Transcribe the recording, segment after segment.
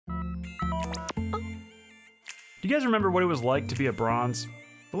Do you guys remember what it was like to be a bronze?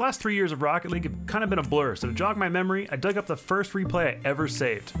 The last 3 years of Rocket League have kind of been a blur, so to jog my memory, I dug up the first replay I ever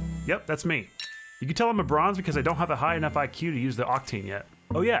saved. Yep, that's me. You can tell I'm a bronze because I don't have a high enough IQ to use the Octane yet.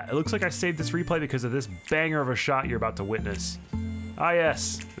 Oh yeah, it looks like I saved this replay because of this banger of a shot you're about to witness. Ah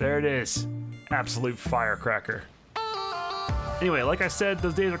yes, there it is. Absolute firecracker. Anyway, like I said,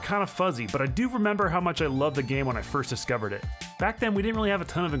 those days are kind of fuzzy, but I do remember how much I loved the game when I first discovered it. Back then, we didn't really have a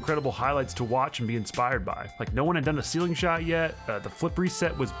ton of incredible highlights to watch and be inspired by. Like, no one had done a ceiling shot yet, the flip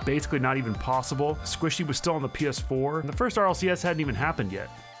reset was basically not even possible, Squishy was still on the PS4, and the first RLCS hadn't even happened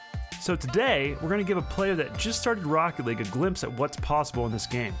yet. So today, we're gonna give a player that just started Rocket League a glimpse at what's possible in this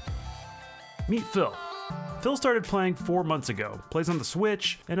game. Meet Phil. Phil started playing 4 months ago, plays on the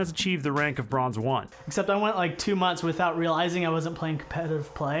Switch, and has achieved the rank of Bronze 1. Except I went like 2 months without realizing I wasn't playing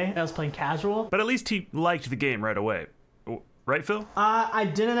competitive play. I was playing casual. But at least he liked the game right away. Right, Phil? I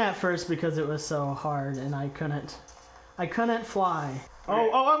didn't at first because it was so hard and I couldn't fly.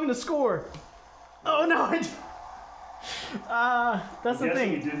 Oh, I'm gonna score. Oh no, that's the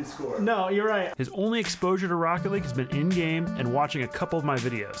thing. You didn't score. No, you're right. His only exposure to Rocket League has been in-game and watching a couple of my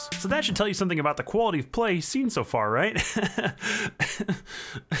videos. So that should tell you something about the quality of play he's seen so far, right?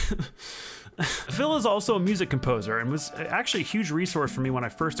 Phil is also a music composer and was actually a huge resource for me when I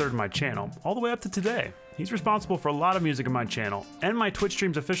first started my channel, all the way up to today. He's responsible for a lot of music in my channel, and my Twitch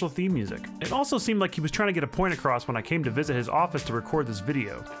stream's official theme music. It also seemed like he was trying to get a point across when I came to visit his office to record this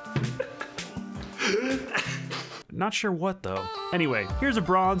video. Not sure what though. Anyway, here's a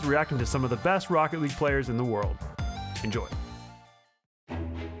bronze reacting to some of the best Rocket League players in the world. Enjoy.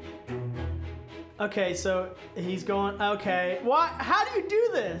 Okay, so he's going, okay. What? How do you do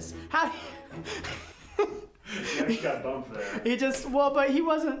this? How do you... He actually got bumped there. He just, well, but he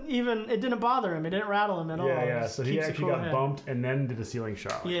wasn't even, it didn't bother him. It didn't rattle him at all. Yeah, so he actually got bumped and then did a ceiling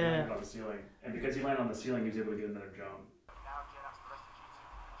shot. Like, yeah. He landed on the ceiling. And because he landed on the ceiling, he was able to get another jump.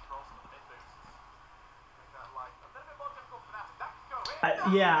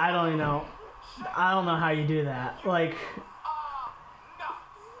 Yeah, I don't even know. I don't know how you do that. Like,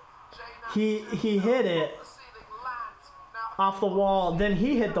 he hit it off the wall, then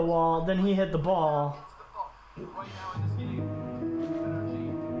he hit the wall, then he hit the ball.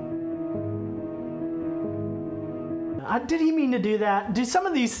 Did he mean to do that? Do some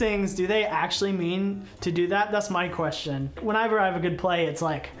of these things, do they actually mean to do that? That's my question. Whenever I have a good play, it's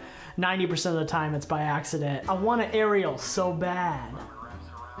like 90% of the time it's by accident. I want an aerial so bad.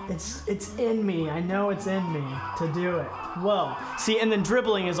 It's in me. I know it's in me to do it. Whoa. See, and then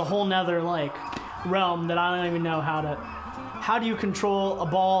dribbling is a whole nother like realm that I don't even know how to. How do you control a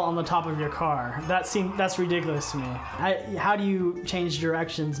ball on the top of your car? That's ridiculous to me. How do you change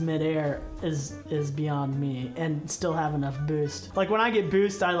directions mid-air is beyond me and still have enough boost. Like when I get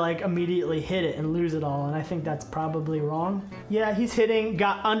boost, I like immediately hit it and lose it all, and I think that's probably wrong. Yeah, he's hitting,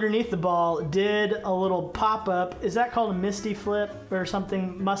 got underneath the ball, did a little pop-up. Is that called a misty flip or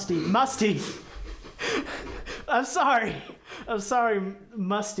something? Musty. I'm sorry,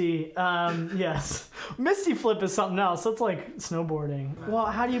 Musty. Yes, Misty Flip is something else. That's like snowboarding. Well,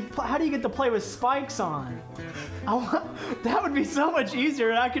 how do you get to play with spikes on? That would be so much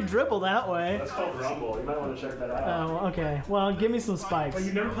easier. I could dribble that way. That's called Rumble. You might want to check that out. Oh, okay. Well, give me some spikes. Well,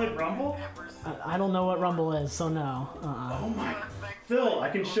 you never played Rumble? I don't know what Rumble is, so no. Oh my, Phil, I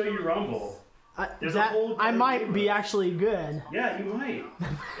can show you Rumble. I might be actually good. Yeah, you might.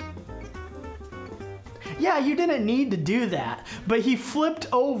 Yeah, you didn't need to do that, but he flipped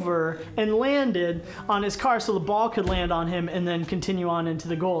over and landed on his car so the ball could land on him and then continue on into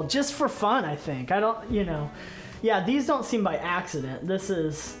the goal, just for fun, I think. I don't, you know. Yeah, these don't seem by accident. This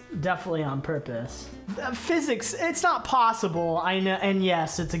is definitely on purpose. Physics, it's not possible, I know, and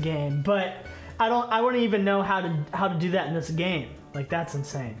yes, it's a game, but I wouldn't even know how to do that in this game. Like, that's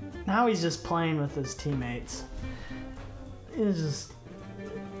insane. Now he's just playing with his teammates. It's just...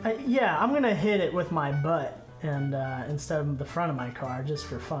 yeah, I'm gonna hit it with my butt and instead of the front of my car, just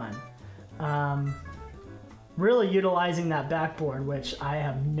for fun. Really utilizing that backboard, which I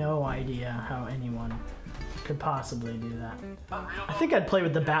have no idea how anyone could possibly do that. I think I'd play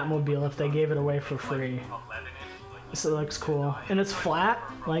with the Batmobile if they gave it away for free. This looks cool. And it's flat?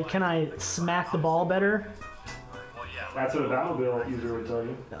 Like, can I smack the ball better? That's what a Batmobile user would tell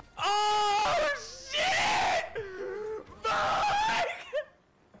you. Oh, shit!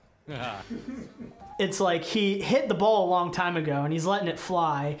 It's like he hit the ball a long time ago and he's letting it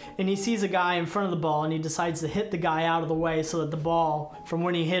fly, and he sees a guy in front of the ball and he decides to hit the guy out of the way so that the ball from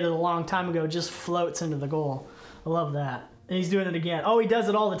when he hit it a long time ago just floats into the goal. I love that. And he's doing it again. Oh, he does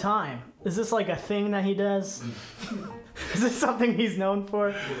it all the time. Is this like a thing that he does? Is this something he's known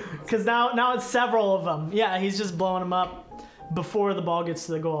for? Because now it's several of them. Yeah, he's just blowing them up before the ball gets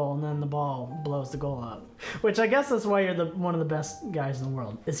to the goal, and then the ball blows the goal up. Which I guess that's why you're one of the best guys in the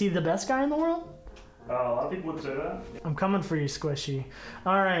world. Is he the best guy in the world? A lot of people would say that. I'm coming for you, Squishy.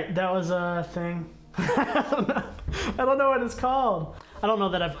 All right, that was a thing. I don't know what it's called. I don't know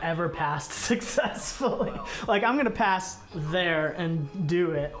that I've ever passed successfully. Like, I'm gonna pass there and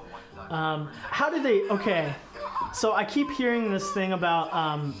do it. How do they? Okay, so I keep hearing this thing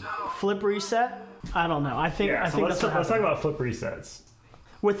about flip reset. I don't know. I think let's talk about flip resets.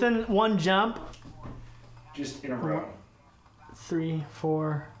 Within one jump. Just in a row. 3,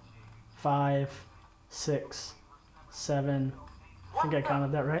 4, 5, 6, 7. I think I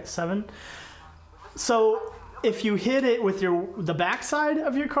counted that right. 7. So if you hit it with the backside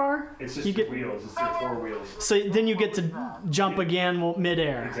of your car, it's just your wheels. It's your 4 wheels. So then you get to jump again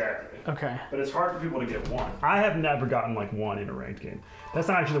midair. Exactly. Okay. But it's hard for people to get 1. I have never gotten like 1 in a ranked game. That's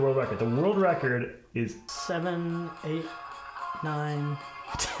not actually the world record. The world record is 7, 8, 9,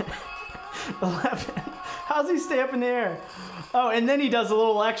 10, 11. How does he stay up in the air? Oh, and then he does a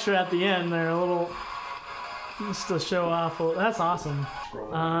little extra at the end there, a little just to show off. That's awesome.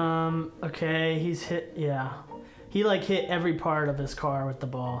 Okay, he's hit. Yeah, he like hit every part of his car with the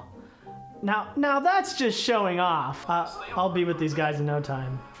ball. Now that's just showing off. I'll be with these guys in no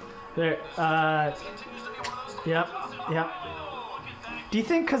time. There. Yep. Do you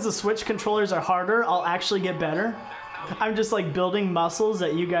think because the Switch controllers are harder, I'll actually get better? I'm just like building muscles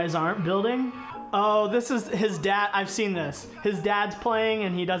that you guys aren't building. Oh, this is his dad. I've seen this. His dad's playing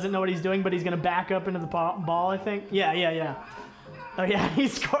and he doesn't know what he's doing, but he's gonna back up into the ball, I think. Yeah. Oh yeah, he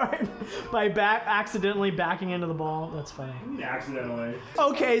scored by accidentally backing into the ball. That's funny. Accidentally.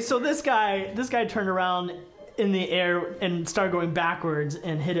 Okay, so this guy turned around in the air and started going backwards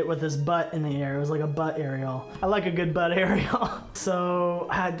and hit it with his butt in the air. It was like a butt aerial. I like a good butt aerial. So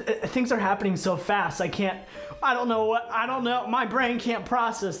things are happening so fast. I don't know. My brain can't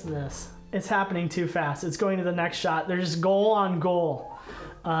process this. It's happening too fast. It's going to the next shot. There's goal on goal.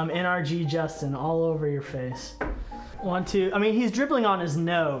 NRG Justin all over your face. 1, 2. I mean, he's dribbling on his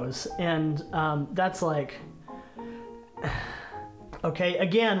nose, and that's like, okay.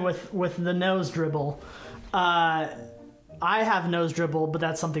 Again with the nose dribble. I have nose dribble, but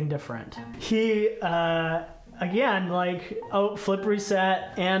that's something different. He again, like, flip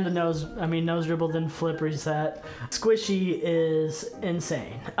reset and nose dribble, then flip reset. Squishy is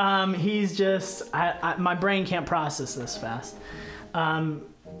insane. He's just, my brain can't process this fast.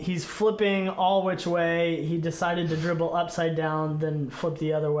 He's flipping all which way. He decided to dribble upside down, then flip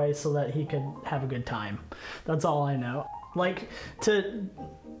the other way so that he could have a good time. That's all I know. Like, to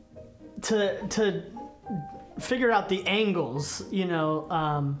figure out the angles, you know,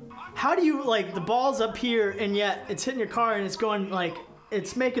 how do you, like, the ball's up here and yet it's hitting your car and it's going, like,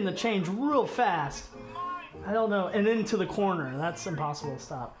 it's making the change real fast. I don't know. And then to the corner. That's impossible to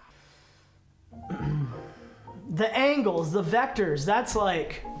stop. The angles, the vectors, that's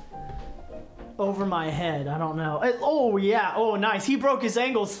like over my head. I don't know. Oh, yeah. Oh, nice. He broke his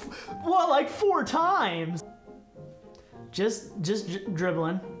angles, like 4 times. Just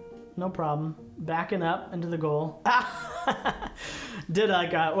dribbling. No problem. Backing up into the goal. Did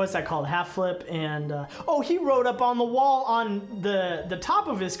like what's that called? Half flip, and he rode up on the wall on the top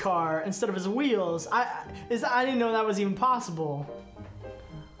of his car instead of his wheels. I didn't know that was even possible.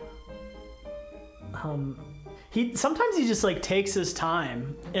 Sometimes he just like takes his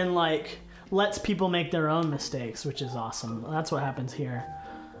time and like lets people make their own mistakes, which is awesome. That's what happens here.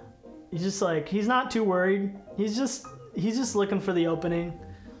 He's just like, he's not too worried. He's just looking for the opening.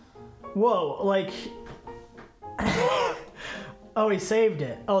 Whoa, like, oh, he saved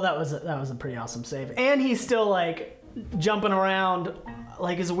it. Oh, that was a pretty awesome save. And he's still like jumping around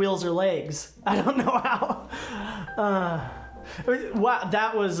like his wheels are legs. I don't know how. Wow,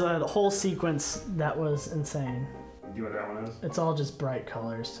 that was a whole sequence that was insane. You know what that one is? It's all just bright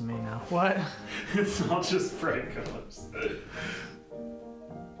colors to me now. What? It's all just bright colors.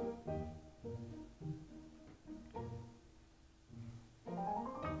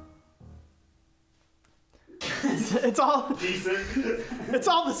 It's all decent. It's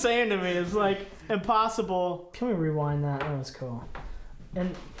all the same to me. It's like impossible. Can we rewind that? That was cool.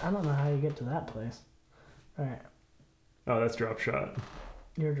 And I don't know how you get to that place. All right. Oh, that's drop shot.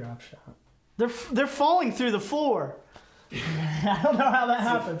 Your drop shot. They're falling through the floor. I don't know how that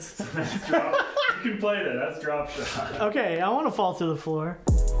happens. That's drop. You can play that. That's drop shot. Okay, I want to fall through the floor.